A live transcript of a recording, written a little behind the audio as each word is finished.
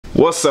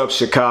What's up,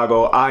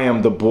 Chicago? I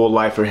am the bull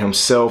lifer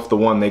himself, the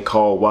one they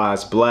call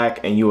Wise Black,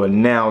 and you are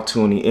now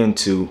tuning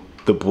into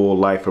the Bull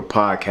Lifer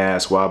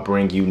podcast, where I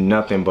bring you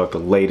nothing but the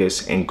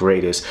latest and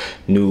greatest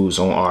news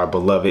on our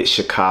beloved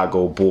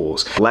Chicago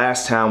Bulls.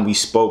 Last time we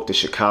spoke, the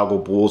Chicago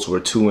Bulls were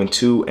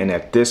 2-2, and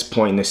at this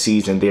point in the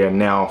season, they are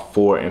now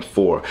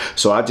 4-4.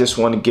 So I just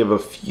want to give a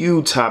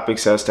few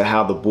topics as to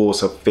how the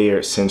Bulls have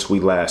fared since we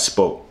last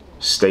spoke.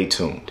 Stay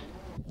tuned.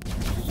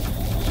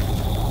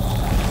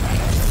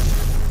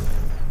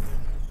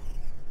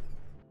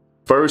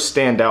 First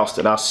standouts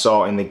that I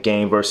saw in the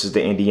game versus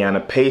the Indiana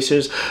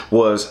Pacers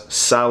was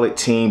solid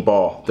team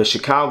ball. The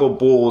Chicago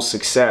Bulls'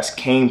 success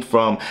came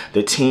from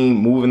the team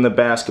moving the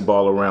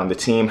basketball around. The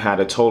team had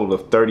a total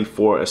of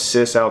 34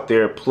 assists out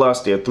there,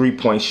 plus their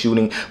three-point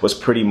shooting was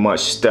pretty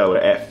much stellar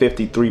at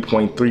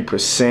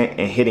 53.3%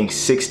 and hitting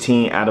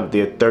 16 out of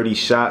their 30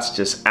 shots,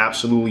 just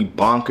absolutely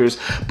bonkers.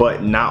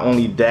 But not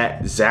only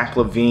that, Zach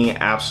Lavine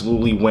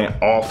absolutely went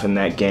off in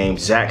that game.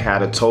 Zach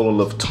had a total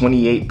of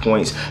 28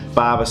 points,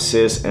 5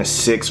 assists, and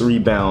 6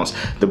 rebounds.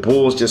 The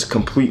Bulls just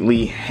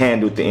completely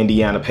handled the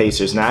Indiana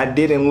Pacers. Now, it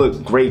didn't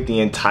look great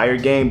the entire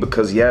game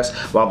because, yes,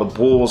 while the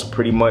Bulls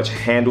pretty much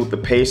handled the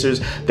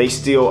Pacers, they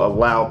still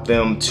allowed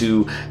them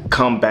to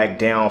come back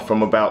down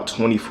from about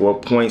 24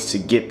 points to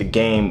get the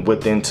game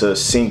within to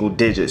single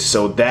digits.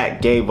 So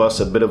that gave us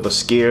a bit of a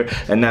scare,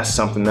 and that's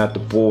something that the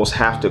Bulls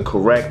have to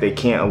correct. They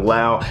can't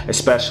allow,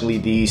 especially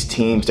these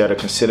teams that are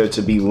considered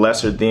to be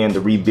lesser than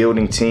the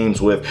rebuilding teams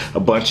with a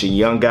bunch of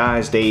young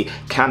guys, they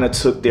kind of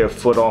took their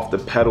foot off the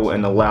pedal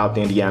and allowed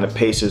the Indiana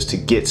Pacers to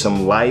get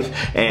some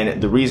life.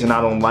 And the reason I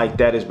don't like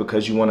that is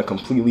because you want to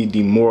completely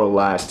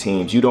demoralize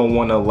teams. You don't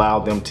want to allow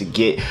them to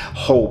get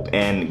hope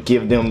and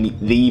give them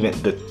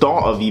the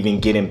thought of even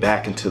getting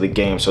back into the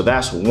game. So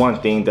that's one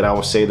thing that I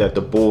would say that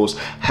the Bulls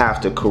have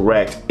to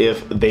correct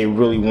if they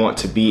really want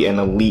to be an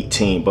elite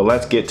team. But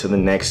let's get to the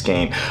next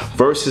game.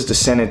 Versus the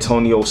San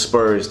Antonio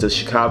Spurs, the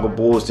Chicago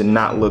Bulls did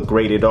not look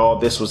great at all.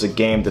 This was a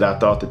game that I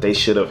thought that they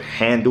should have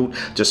handled,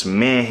 just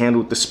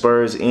manhandled the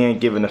Spurs in,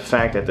 given the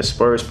fact that the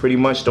Spurs pretty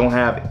much don't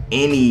have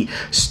any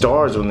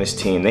stars on this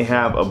team. They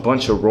have a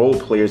bunch of role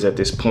players at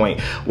this point.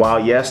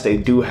 While yes, they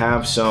do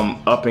have some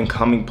up and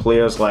coming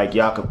players like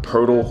Jakob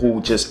Poeltl,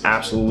 who just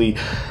absolutely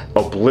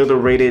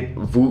obliterated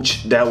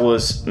Vooch. That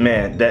was,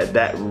 man,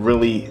 that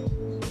really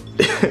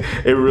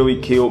it really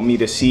killed me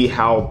to see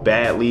how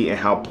badly and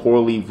how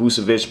poorly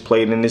Vucevic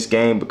played in this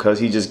game, because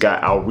he just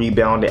got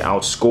out-rebounded,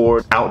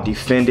 outscored,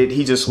 out-defended.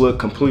 He just looked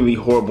completely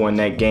horrible in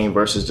that game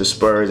versus the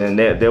Spurs, and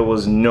there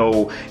was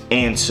no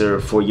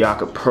answer for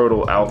Jakob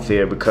Poeltl out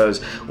there,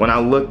 because when I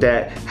looked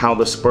at how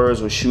the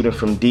Spurs were shooting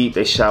from deep,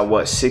 they shot,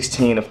 what,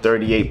 16 of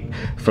 38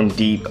 from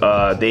deep.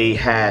 They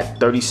had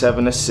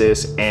 37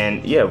 assists,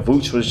 and yeah,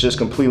 Vooch was just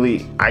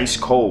completely ice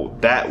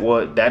cold.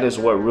 That is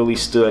what really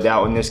stood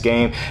out in this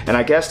game, and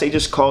I guess they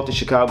just called the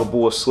Chicago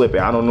Bulls slipping.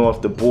 I don't know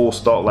if the Bulls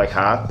thought like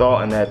how I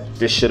thought, and that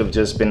this should have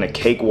just been a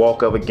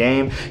cakewalk of a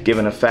game,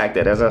 given the fact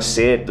that, as I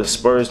said, the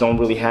Spurs don't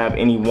really have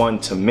anyone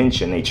to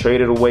mention. They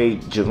traded away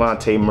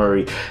Javante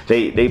Murray.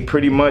 They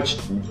pretty much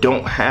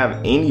don't have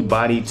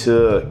anybody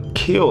to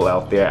kill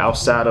out there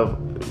outside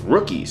of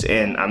rookies,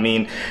 and I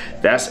mean,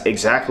 that's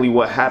exactly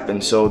what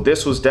happened. So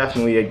this was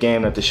definitely a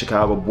game that the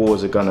Chicago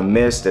Bulls are gonna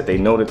miss, that they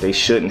know that they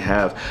shouldn't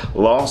have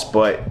lost,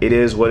 but it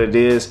is what it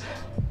is.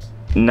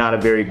 Not a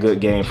very good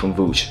game from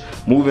Vooch.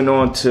 Moving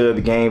on to the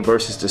game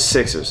versus the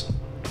Sixers.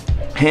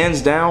 Hands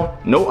down,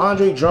 no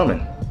Andre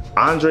Drummond.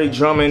 Andre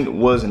Drummond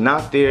was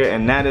not there,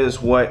 and that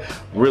is what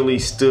really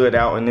stood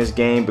out in this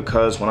game,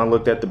 because when I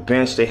looked at the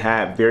bench, they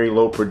had very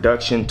low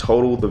production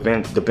total. The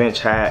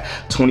bench had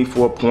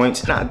 24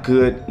 points. Not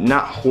good,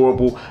 not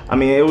horrible. I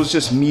mean, it was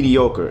just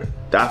mediocre.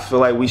 I feel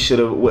like we should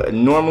have,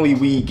 normally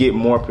we get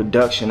more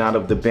production out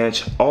of the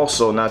bench.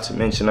 Also, not to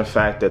mention the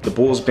fact that the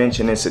Bulls bench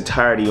in its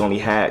entirety only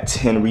had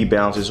 10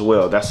 rebounds as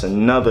well. That's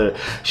another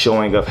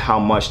showing of how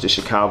much the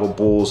Chicago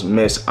Bulls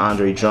miss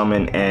Andre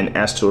Drummond, and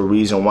as to a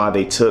reason why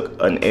they took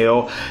an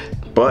L.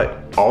 But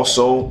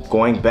also,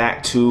 going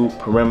back to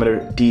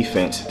perimeter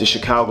defense, the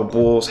Chicago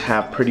Bulls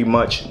have pretty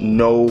much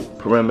no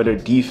perimeter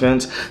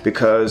defense,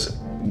 because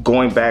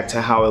going back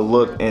to how it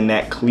looked in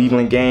that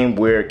Cleveland game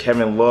where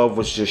Kevin Love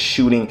was just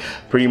shooting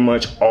pretty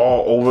much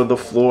all over the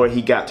floor.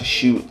 He got to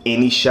shoot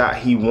any shot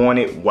he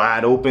wanted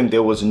wide open.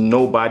 There was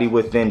nobody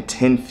within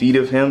 10 feet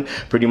of him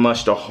pretty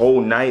much the whole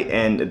night,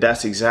 and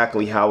that's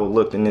exactly how it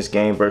looked in this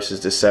game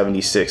versus the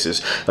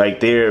 76ers. Like,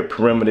 their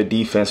perimeter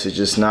defense is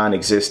just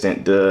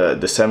non-existent. The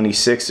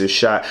 76ers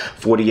shot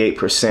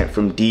 48%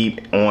 from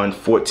deep on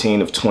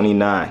 14 of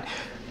 29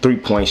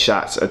 three-point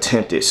shots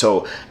attempted.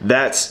 So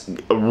that's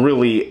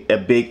really a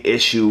big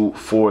issue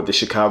for the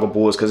Chicago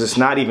Bulls, because it's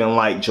not even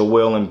like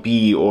Joel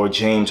Embiid or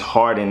James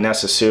Harden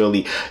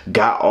necessarily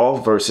got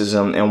off versus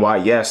them. And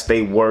while, yes,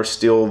 they were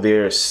still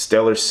their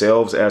stellar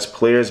selves as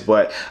players,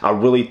 but I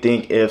really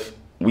think if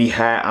we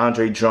had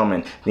Andre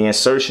Drummond. The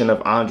insertion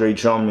of Andre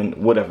Drummond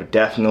would have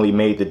definitely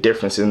made the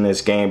difference in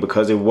this game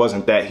because it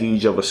wasn't that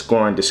huge of a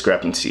scoring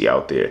discrepancy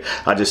out there.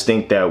 I just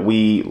think that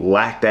we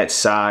lacked that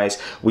size.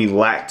 We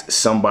lacked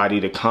somebody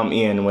to come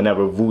in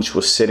whenever Vooch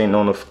was sitting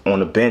on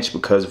the bench,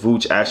 because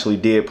Vooch actually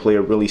did play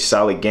a really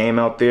solid game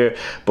out there.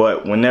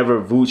 But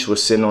whenever Vooch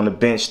was sitting on the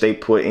bench, they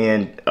put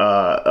in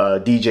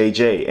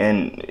DJJ,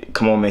 and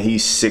come on, man,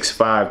 he's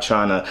 6'5",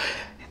 trying to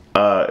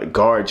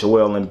guard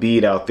Joel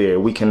Embiid out there.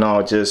 We can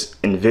all just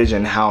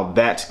envision how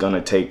that's going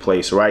to take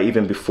place, right?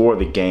 Even before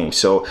the game.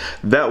 So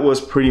that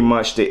was pretty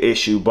much the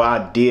issue. But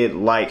I did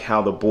like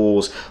how the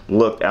Bulls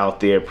looked out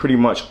there pretty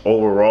much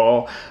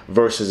overall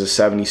versus the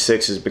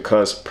 76ers,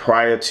 because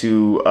prior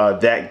to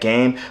that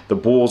game, the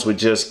Bulls would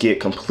just get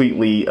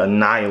completely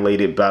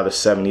annihilated by the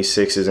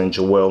 76ers and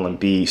Joel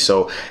Embiid.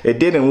 So it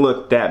didn't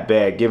look that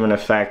bad, given the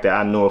fact that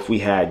I know if we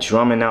had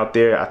Drummond out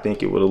there, I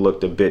think it would have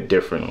looked a bit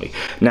differently.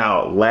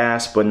 Now,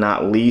 last but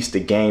not least, the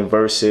game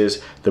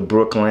versus the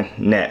Brooklyn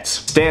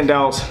Nets.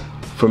 Standouts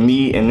for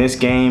me in this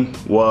game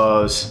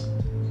was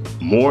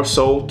more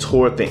so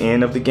toward the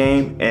end of the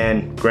game,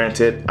 and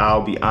granted,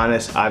 I'll be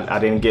honest, I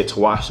didn't get to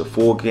watch the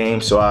full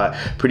game, so I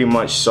pretty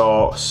much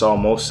saw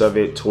most of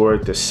it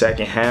toward the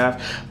second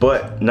half.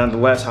 But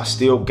nonetheless, I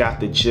still got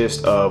the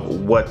gist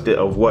of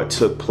what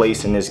took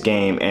place in this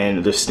game,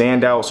 and the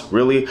standouts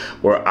really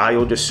were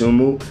Ayo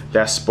Dosunmu.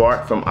 That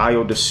spark from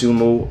Ayo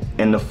Dosunmu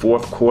in the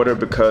fourth quarter,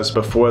 because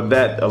before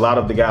that, a lot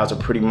of the guys are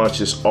pretty much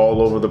just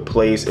all over the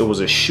place. It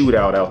was a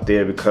shootout out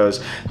there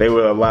because they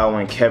were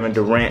allowing Kevin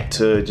Durant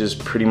to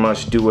just pretty much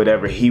do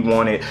whatever he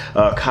wanted.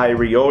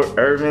 Kyrie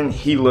Irving,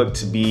 he looked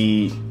to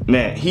be,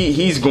 man,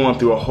 he's going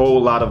through a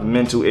whole lot of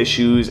mental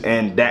issues,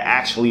 and that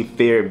actually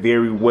fared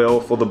very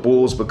well for the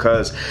Bulls,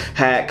 because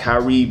had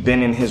Kyrie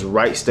been in his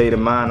right state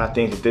of mind, I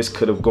think that this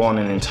could have gone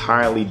an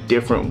entirely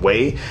different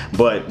way.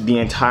 But the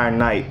entire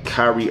night,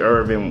 Kyrie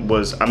Irving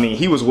was, I mean,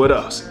 he was with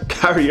us.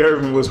 Kyrie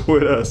Irving was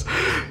with us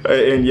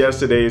in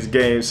yesterday's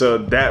game, so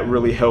that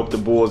really helped the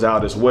Bulls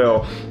out as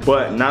well.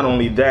 But not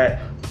only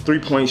that,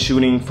 three-point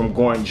shooting from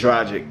Goran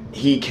Dragic.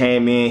 He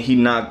came in, he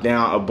knocked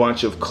down a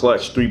bunch of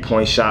clutch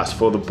three-point shots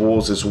for the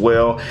Bulls as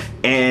well.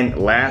 And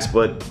last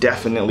but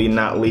definitely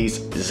not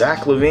least,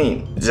 Zach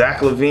Lavine. Zach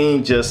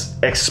Lavine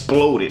just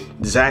exploded.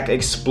 Zach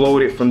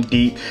exploded from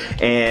deep,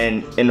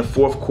 and in the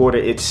fourth quarter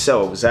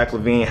itself, Zach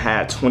Lavine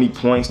had 20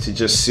 points to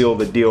just seal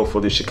the deal for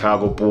the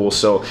Chicago Bulls.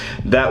 So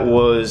that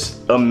was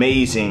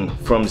amazing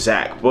from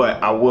Zach.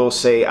 But I will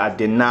say I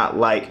did not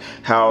like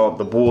how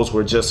the Bulls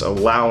were just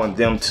allowing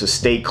them to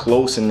stay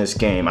close in this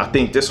game. I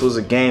think this was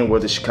a game where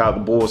the Chicago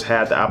Bulls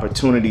had the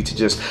opportunity to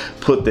just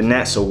put the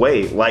Nets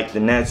away, like the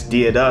Nets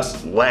did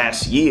us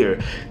last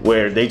year,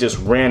 where they just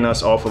ran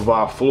us off of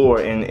our floor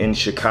in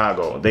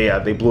Chicago.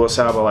 They blew us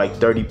out by like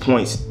 30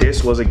 points.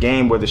 This was a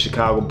game where the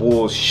Chicago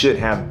Bulls should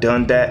have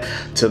done that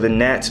to the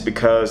Nets,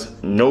 because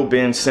no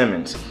Ben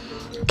Simmons.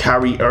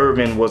 Kyrie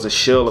Irving was a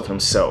shell of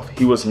himself.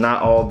 He was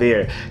not all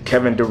there.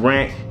 Kevin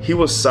Durant, he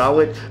was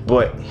solid,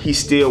 but he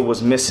still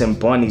was missing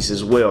bunnies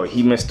as well.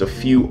 He missed a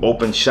few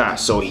open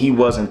shots, so he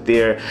wasn't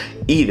there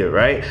either,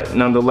 right?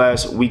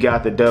 Nonetheless, we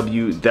got the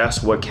W.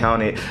 That's what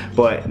counted.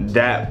 But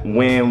that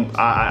win,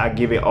 I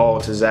give it all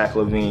to Zach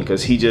Lavine,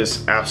 because he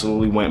just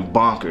absolutely went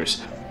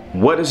bonkers.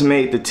 What has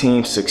made the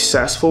team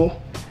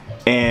successful,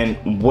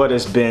 and what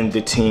has been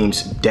the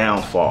team's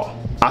downfall?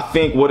 I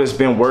think what has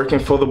been working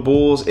for the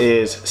Bulls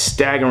is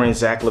staggering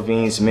Zach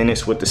Lavine's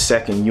minutes with the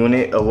second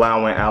unit,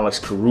 allowing Alex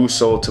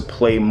Caruso to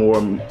play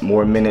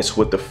more minutes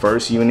with the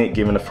first unit,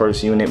 giving the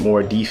first unit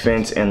more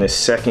defense and the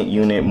second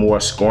unit more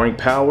scoring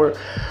power.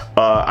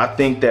 I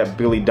think that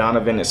Billy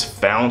Donovan has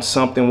found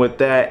something with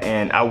that,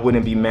 and I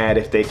wouldn't be mad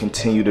if they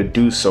continue to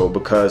do so,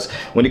 because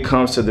when it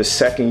comes to the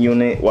second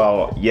unit,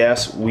 while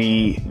yes,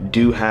 we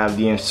do have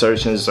the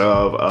insertions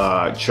of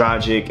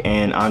Dragic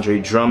and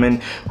Andre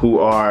Drummond, who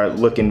are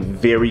looking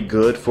very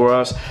good for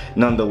us,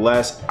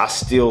 nonetheless, I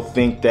still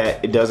think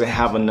that it doesn't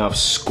have enough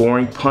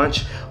scoring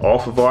punch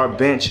off of our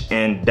bench,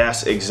 and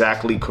that's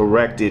exactly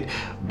corrected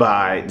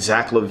by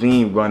Zach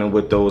Lavine running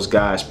with those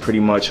guys pretty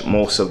much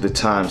most of the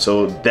time.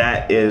 So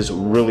that is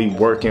really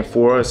working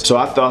for us. So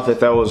I thought that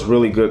that was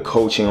really good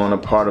coaching on the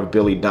part of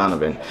Billy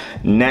Donovan.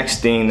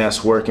 Next thing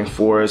that's working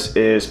for us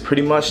is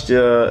pretty much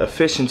the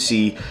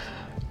efficiency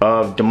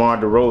of DeMar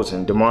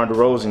DeRozan. DeMar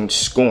DeRozan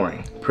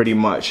scoring pretty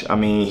much. I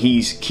mean,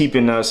 he's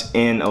keeping us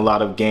in a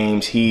lot of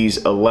games. He's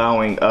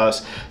allowing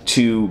us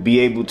to be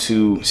able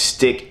to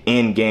stick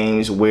in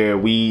games where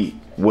we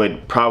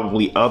would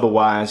probably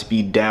otherwise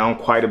be down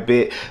quite a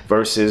bit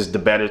versus the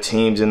better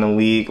teams in the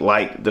league,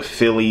 like the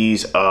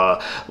Phillies,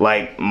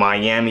 like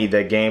Miami,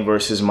 that game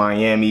versus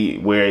Miami,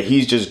 where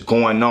he's just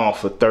going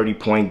off for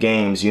 30-point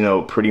games, you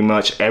know, pretty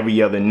much every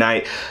other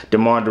night.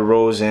 DeMar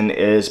DeRozan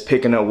is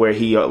picking up where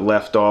he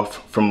left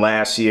off from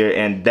last year,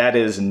 and that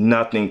is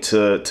nothing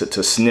to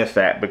sniff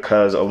at,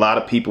 because a lot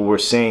of people were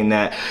saying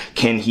that,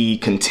 can he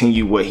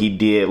continue what he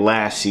did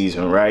last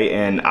season, right?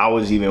 And I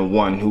was even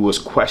one who was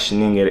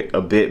questioning it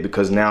a bit,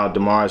 because now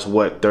DeMar is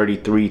what,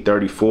 33,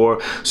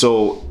 34.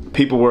 So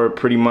people were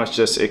pretty much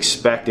just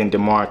expecting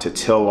DeMar to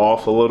tail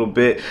off a little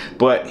bit,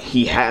 but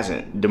he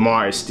hasn't.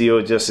 DeMar is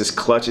still just as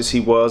clutch as he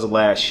was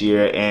last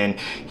year, and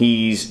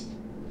he's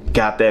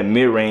got that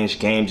mid-range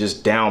game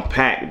just down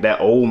packed. That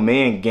old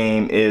man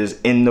game is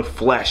in the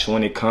flesh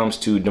when it comes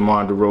to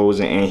DeMar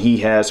DeRozan, and he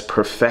has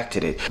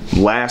perfected it.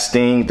 Last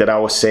thing that I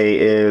would say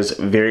is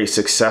very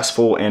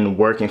successful in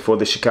working for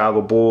the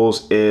Chicago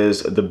Bulls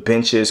is the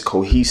bench's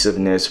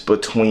cohesiveness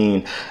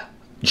between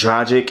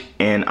Dragic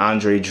and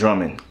Andre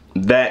Drummond.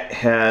 That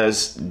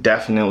has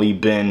definitely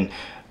been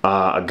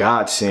a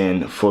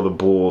godsend for the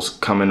Bulls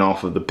coming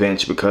off of the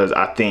bench, because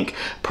I think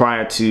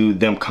prior to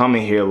them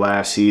coming here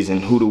last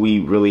season, who do we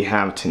really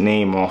have to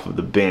name off of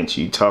the bench?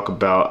 You talk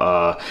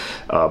about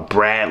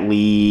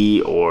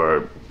Bradley,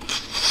 or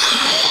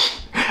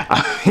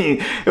I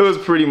mean, it was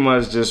pretty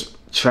much just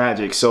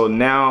tragic. So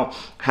now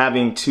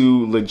having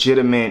two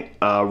legitimate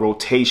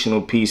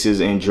rotational pieces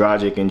in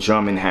Dragic and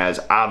Drummond has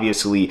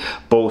obviously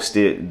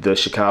boosted the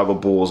Chicago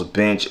Bulls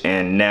bench,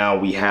 and now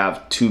we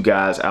have two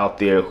guys out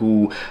there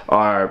who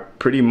are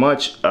pretty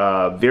much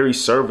very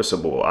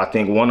serviceable. I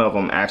think one of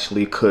them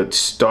actually could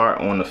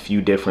start on a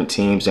few different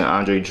teams than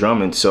Andre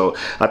Drummond. So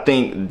I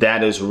think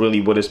that is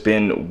really what has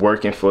been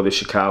working for the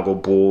Chicago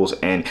Bulls,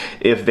 and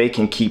if they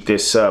can keep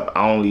this up,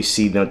 I only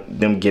see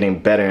them getting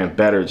better and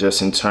better,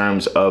 just in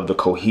terms of the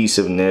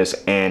cohesiveness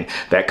and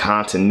that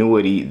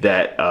continuity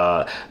that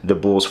the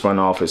Bulls front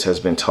office has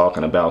been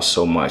talking about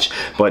so much.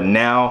 But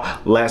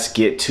now let's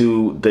get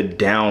to the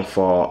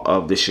downfall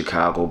of the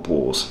Chicago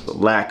Bulls. The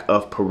lack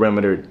of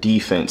perimeter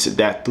defense.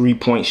 That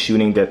three-point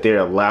shooting that they're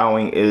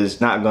allowing is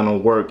not going to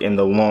work in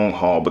the long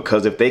haul,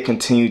 because if they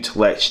continue to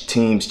let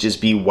teams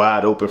just be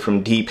wide open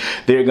from deep,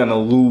 they're going to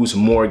lose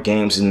more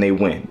games than they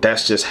win.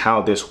 That's just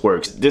how this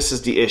works. This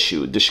is the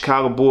issue. The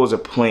Chicago Bulls are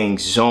playing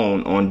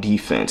zone on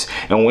defense,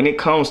 and when it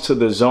comes to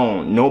the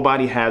zone,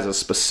 nobody has a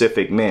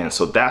specific man.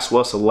 So that's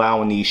what's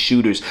allowing these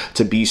shooters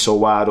to be so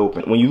wide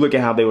open. When you look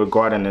at how they were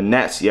guarding the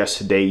Nets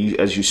yesterday,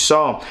 as you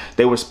saw,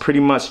 they was pretty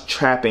much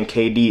trapping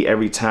KD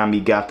every time he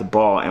got the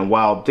ball. And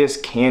while this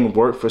can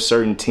work for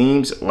certain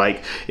teams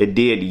like it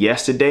did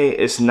yesterday,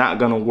 it's not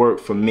going to work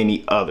for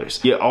many others.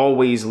 You're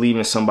always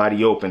leaving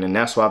somebody open, and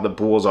that's why the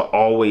Bulls are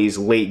always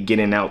late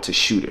getting out to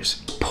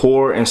shooters.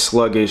 Poor and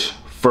sluggish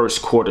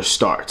first quarter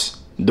starts.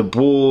 The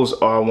Bulls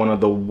are one of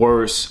the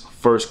worst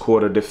first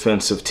quarter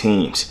defensive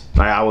teams.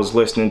 I was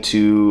listening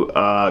to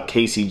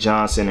Casey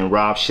Johnson and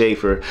Rob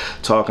Schaefer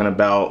talking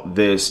about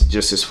this,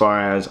 just as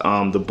far as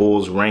the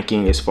Bulls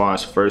ranking as far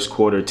as first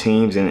quarter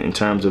teams in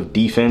terms of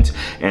defense,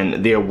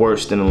 and they're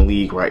worse than the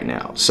league right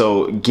now.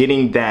 So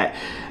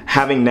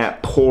having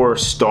that poor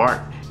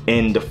start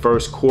in the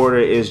first quarter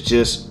is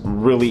just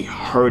really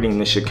hurting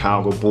the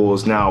Chicago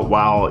Bulls. Now,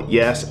 while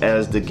yes,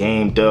 as the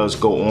game does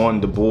go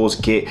on, the Bulls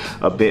get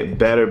a bit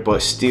better,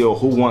 but still,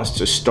 who wants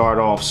to start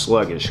off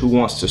sluggish? Who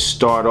wants to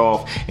start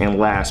off in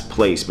last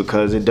place?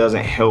 Because it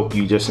doesn't help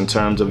you just in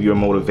terms of your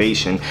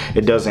motivation.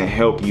 It doesn't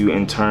help you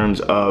in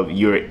terms of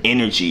your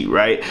energy,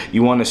 right?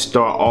 You want to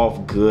start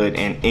off good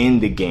and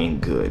end the game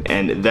good,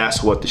 and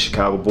that's what the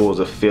Chicago Bulls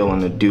are failing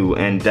to do.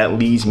 And that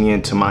leads me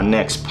into my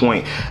next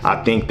point.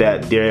 I think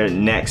that their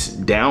next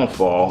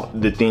downfall,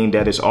 the thing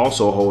that is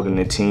also holding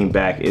the team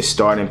back, is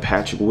starting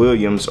Patrick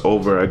Williams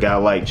over a guy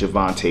like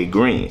Javonte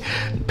Green.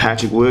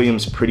 Patrick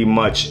Williams pretty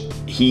much,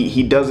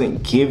 he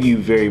doesn't give you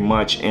very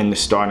much in the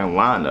starting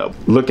lineup.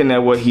 Looking at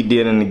what he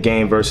did in the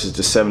game versus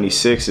the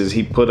 76ers,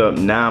 he put up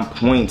 9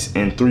 points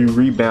and 3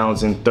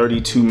 rebounds in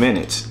 32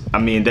 minutes. I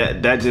mean,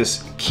 that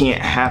just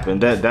can't happen.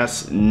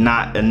 That's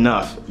not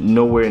enough,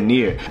 nowhere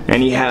near.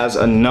 And he has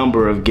a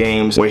number of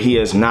games where he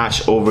has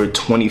notched over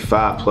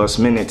 25 plus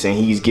minutes, and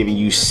he's giving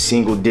you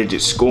single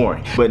digit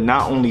scoring. But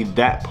not only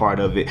that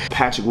part of it,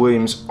 Patrick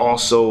Williams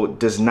also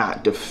does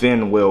not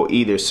defend well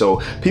either.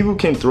 So people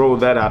can throw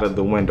that out of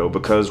the window,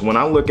 because when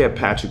I look at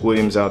Patrick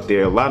Williams out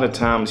there, a lot of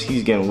times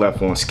he's getting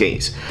left on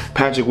skates.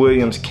 Patrick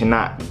Williams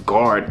cannot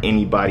guard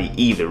anybody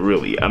either,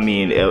 really. I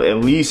mean, at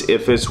least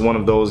if it's one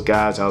of those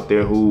guys out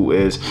there who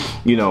is,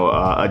 you know,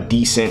 a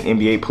decent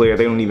NBA player,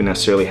 they don't even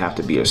necessarily have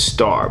to be a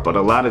star. But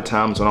a lot of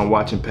times when I'm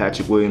watching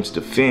Patrick Williams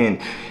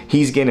defend,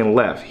 he's getting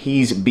left.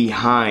 He's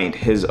behind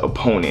his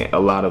opponent a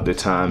lot of the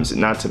times.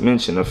 Not to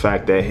mention the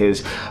fact that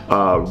his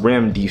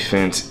rim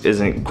defense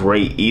isn't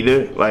great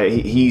either. Like,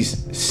 he's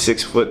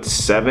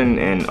 6'7"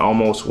 and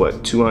almost,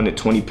 what,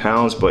 220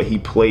 pounds, but he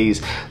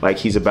plays like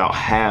he's about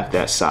half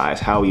that size.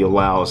 How he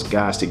allows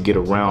guys to get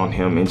around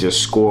him and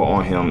just score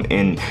on him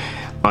and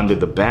under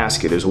the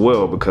basket as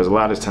well, because a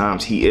lot of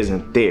times he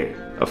isn't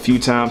there. A few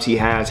times he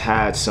has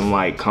had some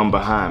like come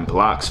behind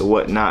blocks or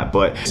whatnot,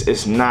 but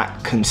it's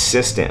not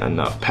consistent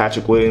enough.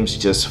 Patrick Williams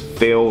just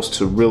fails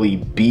to really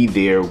be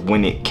there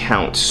when it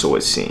counts, so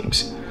it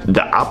seems.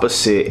 The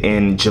opposite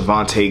in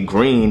Javonte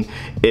Green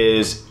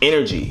is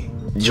energy.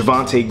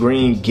 Javonte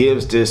Green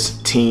gives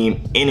this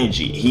team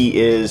energy. He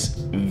is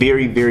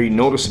very, very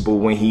noticeable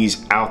when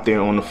he's out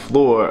there on the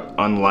floor,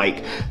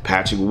 unlike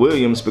Patrick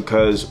Williams,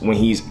 because when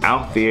he's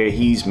out there,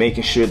 he's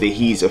making sure that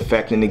he's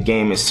affecting the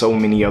game in so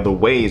many other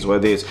ways,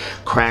 whether it's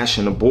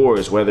crashing the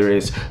boards, whether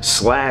it's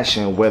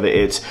slashing, whether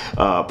it's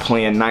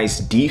playing nice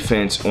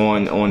defense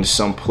on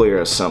some player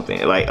or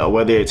something, like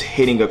whether it's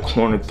hitting a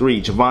corner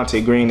three.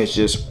 Javonte Green is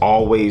just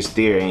always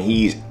there, and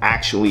he's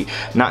actually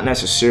not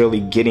necessarily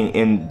getting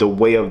in the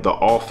way of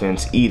the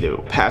offense either.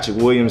 Patrick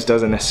Williams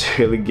doesn't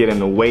necessarily get in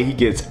the way, he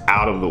gets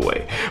out of the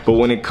way. But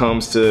when it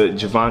comes to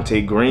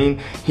Javonte Green,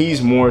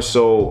 he's more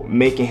so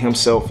making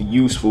himself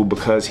useful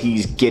because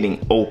he's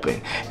getting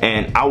open.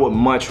 And I would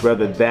much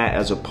rather that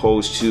as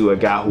opposed to a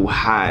guy who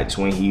hides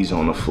when he's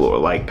on the floor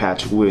like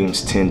Patrick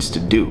Williams tends to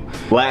do.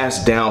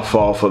 Last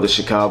downfall for the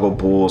Chicago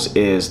Bulls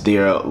is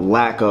their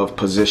lack of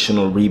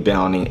positional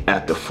rebounding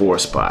at the 4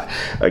 spot.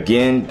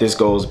 Again, this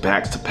goes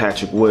back to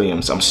Patrick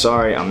Williams. I'm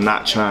sorry, I'm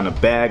not trying to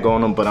bag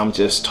on him, but I'm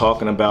just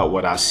talking about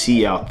what I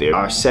see out there.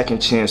 Our second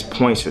chance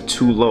points are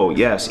too low.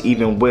 Yes,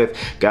 even with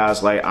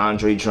guys like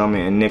Andre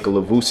Drummond and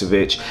Nikola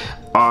Vucevic,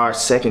 our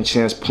second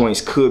chance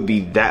points could be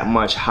that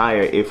much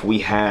higher if we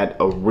had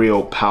a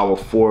real power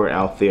forward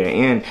out there.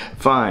 And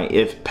fine,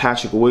 if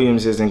Patrick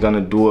Williams isn't going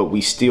to do it,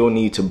 we still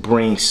need to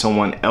bring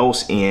someone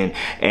else in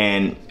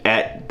and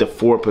at the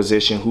 4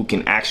 position who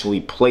can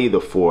actually play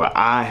the 4.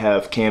 I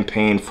have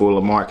campaigned for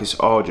LaMarcus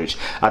Aldridge.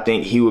 I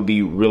think he would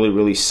be really,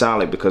 really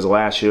solid because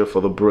last year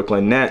for the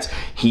Brooklyn Nets,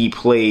 he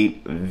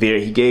played there.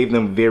 He gave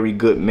them very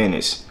good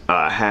minutes.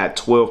 Had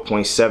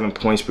 12.7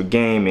 points per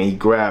game, and he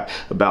grabbed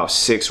about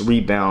 6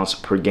 rebounds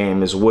per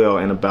game as well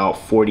in about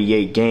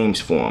 48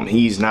 games for him.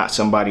 He's not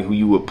somebody who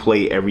you would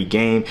play every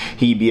game.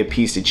 He'd be a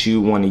piece that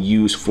you want to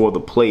use for the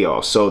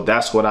playoffs. So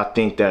that's what I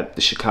think that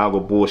the Chicago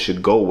Bulls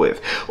should go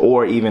with.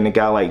 Or even a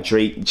guy like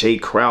Jay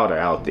Crowder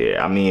out there.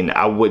 I mean,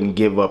 I wouldn't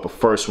give up a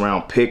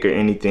first-round pick or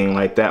anything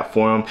like that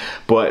for him,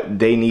 but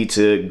they need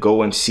to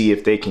go and see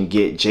if they can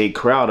get Jay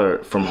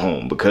Crowder from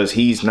home because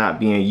he's not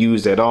being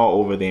used at all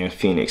over there in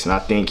Phoenix. And I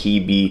think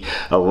he'd be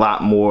a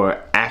lot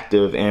more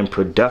active and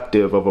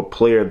productive of a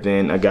player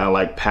than a guy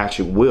like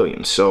Patrick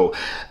Williams. So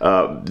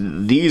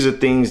these are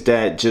things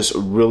that just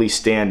really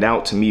stand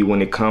out to me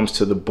when it comes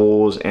to the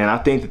Bulls, and I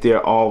think that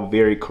they're all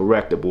very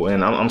correctable.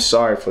 And I'm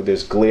sorry for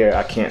this glare.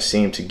 I can't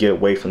seem to get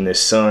away from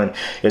this sun.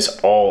 It's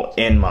all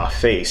in my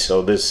face.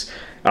 So this,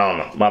 I don't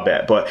know, my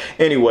bad. But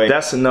anyway,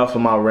 that's enough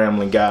of my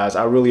rambling, guys.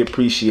 I really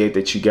appreciate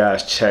that you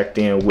guys checked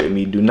in with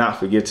me. Do not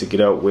forget to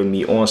get up with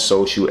me on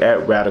social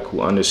at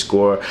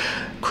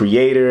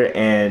radical_creator,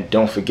 and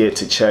don't forget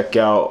to check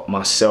out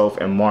myself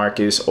and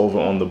Marcus over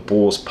on the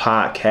Bulls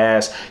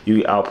podcast.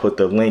 I'll put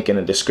the link in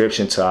the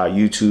description to our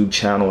YouTube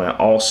channel and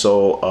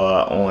also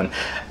on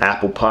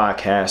Apple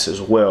Podcasts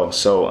as well.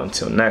 So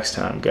until next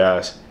time,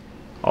 guys,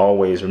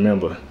 always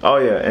remember, oh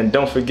yeah, and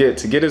don't forget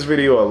to get this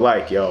video a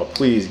like, y'all.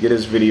 Please get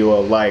this video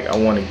a like. I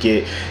want to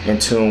get in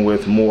tune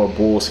with more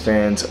Bulls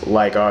fans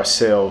like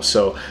ourselves,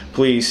 so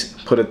please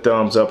put a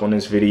thumbs up on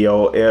this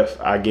video if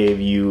I gave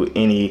you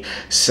any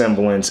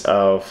semblance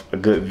of a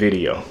good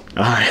video.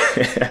 All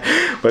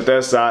right. But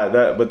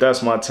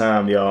that's my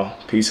time, y'all.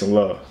 Peace and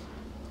love.